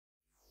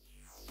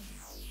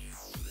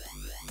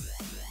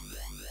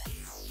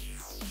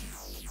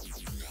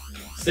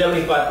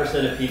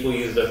75% of people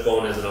use their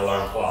phone as an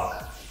alarm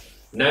clock.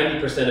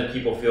 90% of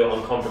people feel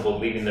uncomfortable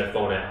leaving their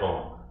phone at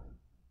home.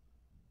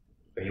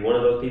 Are you one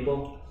of those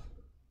people?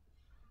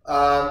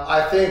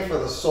 I think for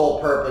the sole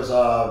purpose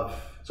of...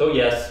 So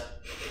yes.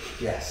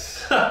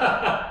 Yes.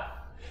 Why?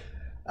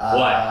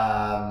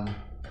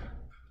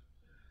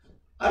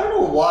 I don't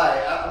know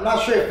why. I'm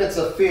not sure if it's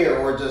a fear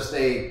or just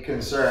a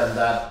concern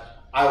that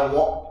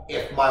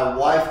if my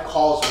wife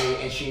calls me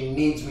and she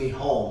needs me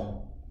home.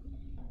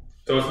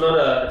 So it's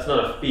not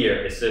a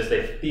fear, it's just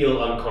they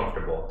feel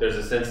uncomfortable. There's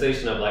a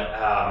sensation of like,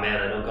 ah man,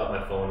 I don't got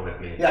my phone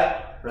with me.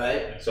 Yeah,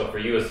 right? So for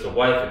you it's the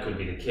wife, it could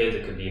be the kids,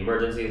 it could be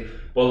emergencies.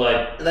 But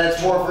like...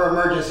 That's more for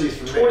emergencies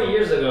for me. 20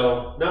 years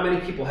ago, not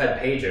many people had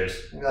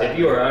pagers. Exactly. If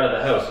you were out of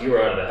the house, you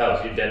were out of the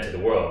house. You're dead to the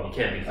world. You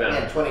can't be found.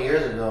 Again, 20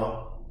 years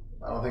ago,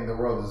 I don't think the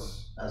world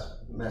is as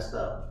messed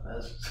up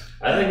as...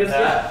 I think it's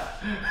yeah.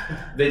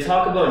 They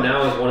talk about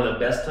now as one of the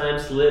best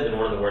times to live and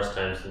one of the worst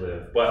times to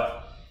live. But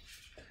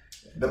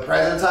the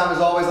present time is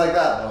always like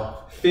that, though.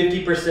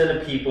 50%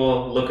 of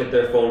people look at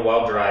their phone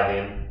while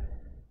driving.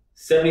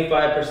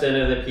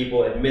 75% of the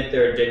people admit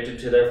they're addicted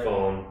to their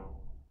phone.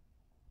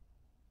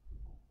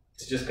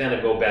 To just kind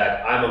of go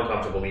back, I'm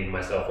uncomfortable leaving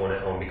my cell phone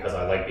at home because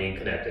I like being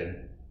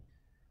connected.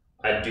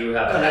 I do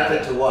have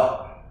connected to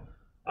what?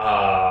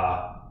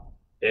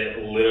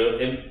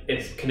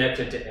 It's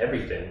connected to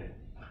everything.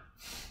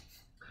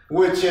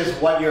 Which is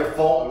what your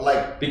phone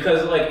like?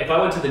 Because like if I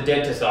went to the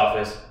dentist's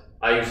office,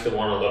 I used to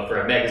want to look for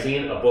a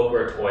magazine, a book,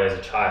 or a toy as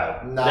a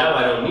child. Now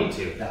I don't need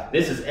to. No.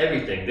 This is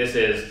everything. This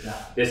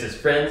is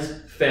friends,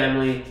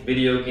 family,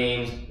 video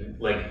games,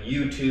 like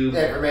YouTube.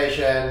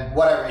 Information,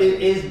 whatever.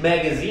 It is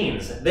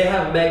magazines. They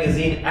have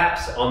magazine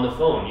apps on the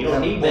phone. You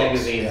don't need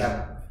magazines.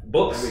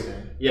 Books.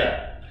 Everything.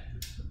 Yeah.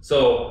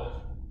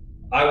 So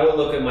I will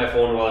look at my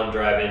phone while I'm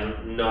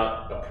driving.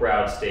 Not a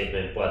proud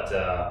statement,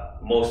 but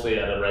mostly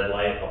at a red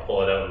light, I'll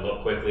pull it out and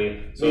look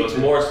quickly. So it's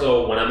more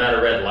so when I'm at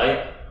a red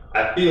light.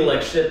 I feel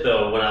like shit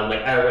though when I'm like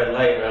at a red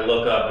light and I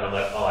look up and I'm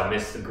like, oh, I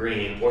missed the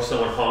green, or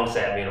someone honks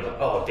at me and I'm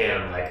like, oh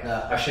damn, like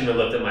I shouldn't have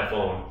looked at my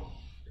phone.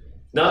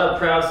 Not a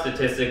proud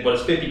statistic, but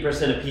it's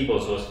 50% of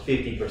people, so it's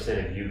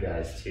 50% of you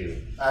guys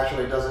too.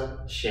 Actually, it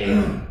doesn't.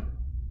 Shame.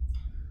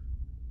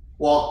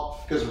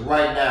 Well, because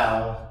right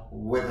now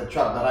with the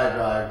truck that I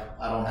drive,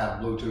 I don't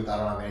have Bluetooth, I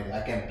don't have anything.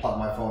 I can't plug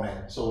my phone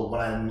in. So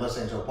when I'm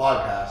listening to a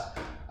podcast,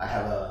 I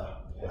have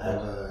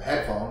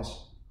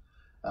headphones,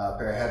 a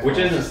pair of headphones. Which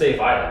isn't safe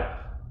either.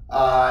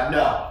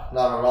 No,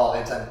 not at all.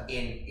 It's an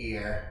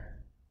in-ear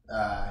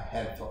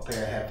pair of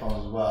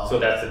headphones as well. So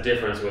that's the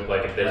difference with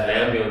like if there's an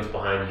ambulance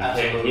behind you, you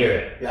can't hear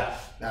it. Yeah,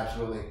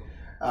 absolutely.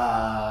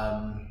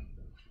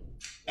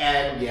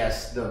 And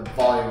yes, the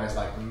volume is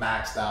like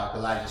maxed out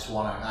because I just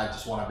want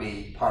to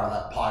be part of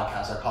that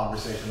podcast or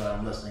conversation that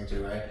I'm listening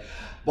to, right?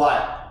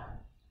 But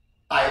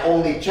I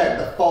only check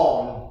the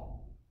phone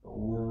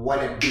when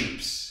it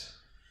beeps.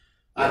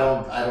 I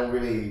don't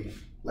really,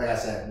 like I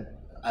said,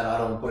 I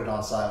don't put it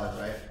on silent,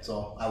 right?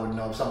 So I would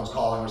know if someone's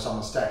calling or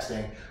someone's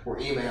texting or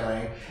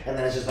emailing, and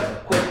then it's just like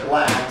a quick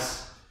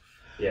glance.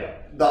 Yeah.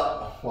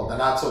 The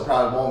not so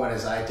proud moment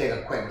is I take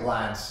a quick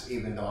glance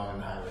even though I'm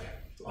in the highway.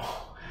 So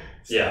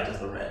yeah. Just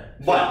the red.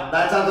 But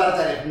 9 times out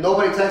of 10, if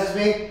nobody texts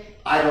me,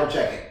 I don't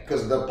check it.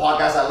 Because the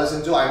podcast I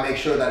listen to, I make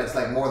sure that it's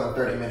like more than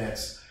 30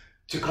 minutes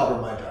to cover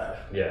my drive.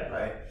 Yeah.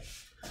 Right?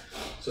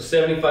 So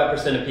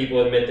 75% of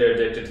people admit they're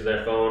addicted to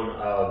their phone.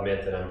 I'll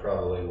admit that I'm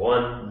probably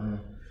one. Mm-hmm.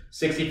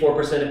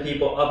 64% of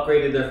people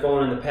upgraded their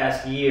phone in the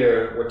past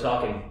year. We're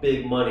talking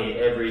big money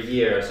every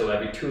year. So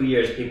every 2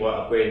 years, people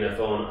are upgrading their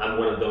phone. I'm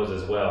one of those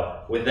as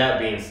well. With that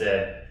being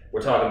said,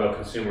 we're talking about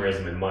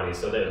consumerism and money.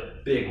 So there's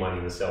big money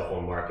in the cell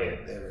phone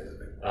market. There is a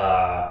big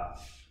money.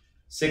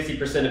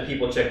 60% of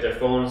people check their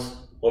phones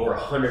over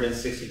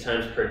 160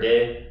 times per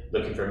day,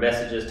 looking for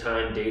messages,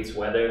 time, dates,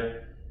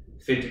 weather.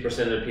 50%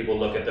 of the people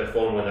look at their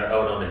phone when they're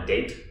out on a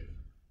date.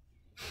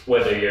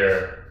 Whether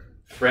you're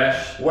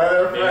fresh,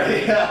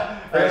 yeah.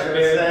 Fresh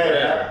married,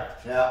 whatever.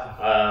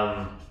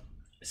 Yeah.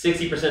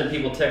 60% of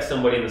people text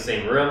somebody in the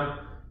same room,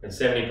 and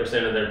 70%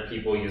 of their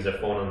people use their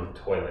phone on the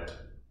toilet.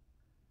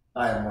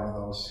 I am one of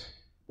those,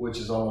 which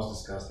is almost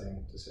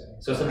disgusting to say.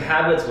 So some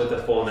habits with the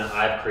phone that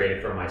I've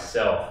created for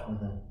myself.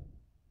 Mm-hmm.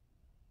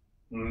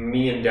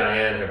 Me and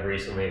Diane have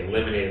recently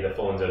eliminated the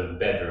phones out of the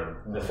bedroom.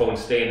 Mm-hmm. The phones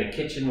stay in the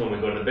kitchen. When we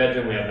go to the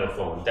bedroom, we have no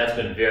phone. That's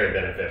been very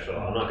beneficial.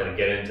 I'm not going to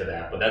get into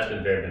that, but that's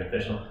been very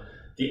beneficial. Mm-hmm.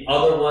 The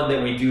other one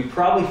that we do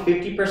probably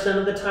 50%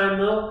 of the time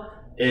though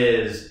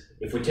is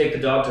if we take the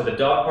dog to the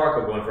dog park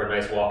or going for a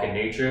nice walk in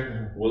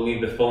nature, we'll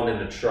leave the phone in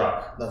the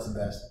truck. That's the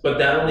best. But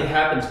that only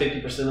happens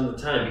 50% of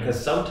the time because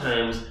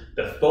sometimes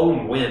the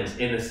phone wins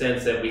in the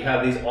sense that we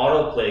have these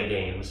autoplay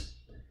games.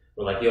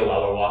 We're like, yo,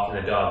 while we're walking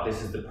the dog,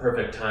 this is the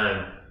perfect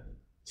time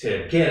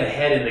to get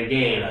ahead in the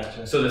game.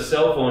 Gotcha. So the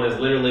cell phone is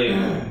literally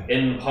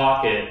in the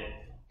pocket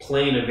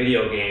playing a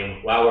video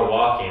game while we're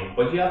walking,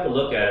 but you have to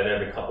look at it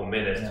every couple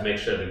minutes to make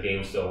sure the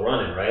game's still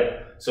running,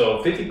 right?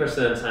 So 50%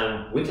 of the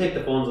time, we take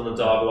the phones on the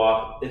dog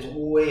walk. It's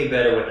way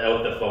better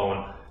without the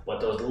phone,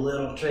 but those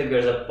little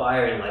triggers of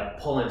firing, like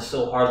pulling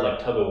so hard like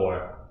tug of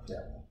war,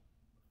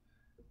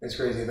 It's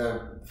crazy.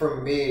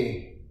 For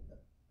me,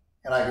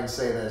 and I can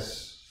say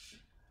this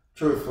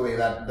truthfully,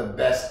 that the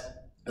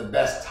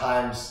best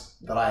times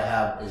that I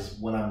have is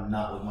when I'm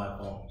not with my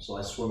phone. So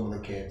I swim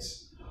with the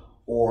kids,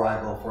 or I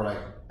go for like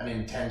an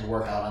intense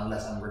workout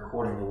unless I'm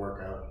recording the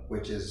workout,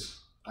 which is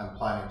I'm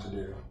planning to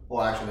do.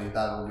 Well, actually,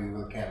 that will be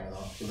with camera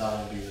though, so that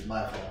won't be with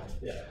my phone.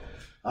 Yeah.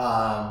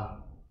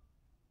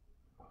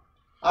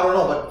 I don't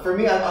know, but for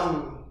me, I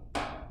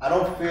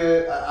don't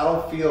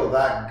feel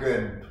that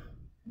good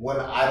when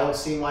I don't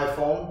see my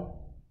phone.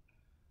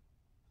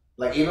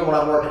 Like even when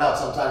I'm working out,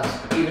 sometimes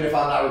even if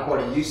I'm not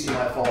recording, you see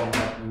my phone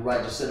like,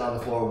 right just sitting on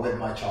the floor with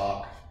my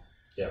chalk.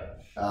 Yeah.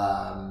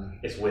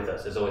 It's with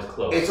us. It's always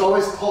close. It's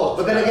always close.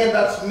 But then again,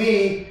 that's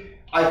me.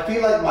 I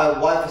feel like my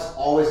wife is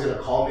always gonna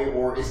call me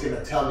or is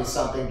gonna tell me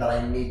something that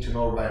I need to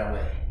know right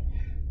away.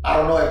 I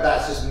don't know if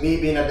that's just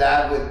me being a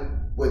dad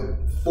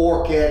with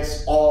 4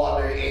 kids, all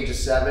under the age of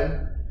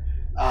 7.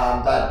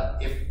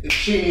 That if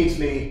she needs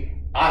me,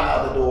 I'm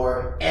out the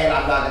door, and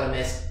I'm not gonna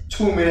miss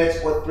 2 minutes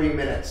or 3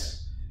 minutes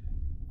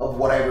of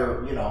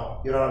whatever, you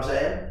know what I'm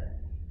saying?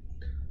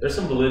 There's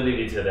some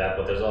validity to that,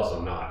 but there's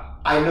also not.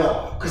 I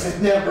know, because it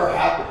never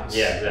happens.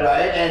 Yeah, exactly.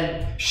 Right?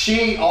 And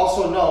she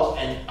also knows,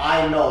 and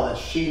I know that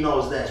she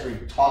knows this,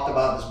 we've talked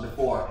about this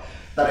before,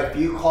 that if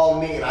you call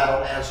me and I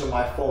don't answer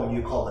my phone,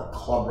 you call the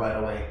club right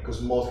away,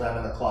 because most of the time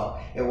I'm in the club.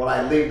 And when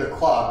I leave the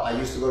club, I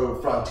used to go to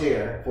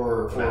Frontier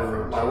for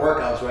my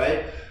workouts,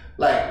 right?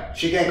 Like,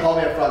 she can't call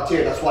me at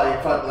Frontier, that's why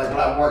like when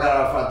I'm working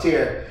out at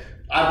Frontier,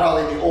 I'm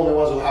probably the only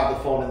ones who have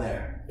the phone in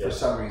there. For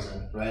some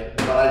reason, right?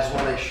 But I just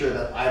want to make sure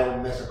that I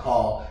don't miss a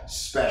call,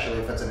 especially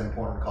if it's an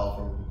important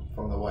call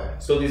from the wife.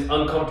 So these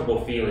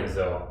uncomfortable feelings,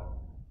 though,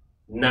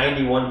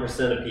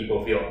 91% of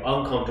people feel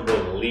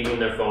uncomfortable leaving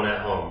their phone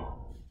at home.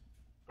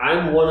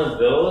 I'm one of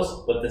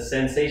those, but the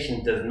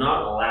sensation does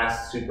not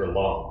last super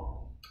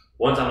long.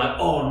 Once I'm like,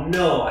 oh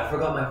no, I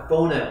forgot my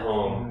phone at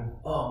home.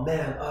 Oh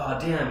man, oh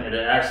damn, and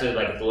it actually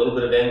like it's a little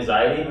bit of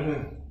anxiety.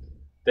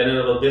 Then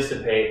it'll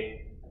dissipate.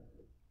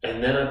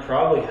 And then I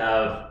probably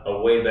have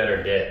a way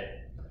better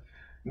day.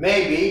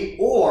 Maybe,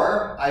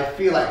 or I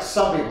feel like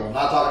some people,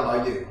 not talking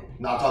about you,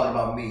 not talking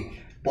about me,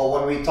 but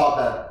when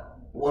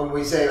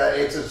we say that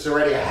it's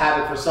already a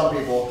habit for some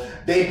people,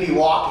 they'd be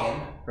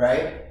walking,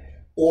 right?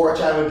 Or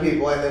chatting with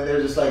people and then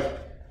they're just like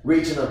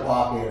reaching their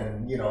pocket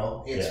and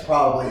it's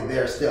probably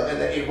there still. And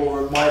then it will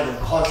remind them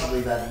constantly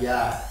that,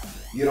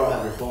 you don't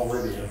have your phone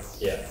with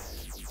you. Yeah.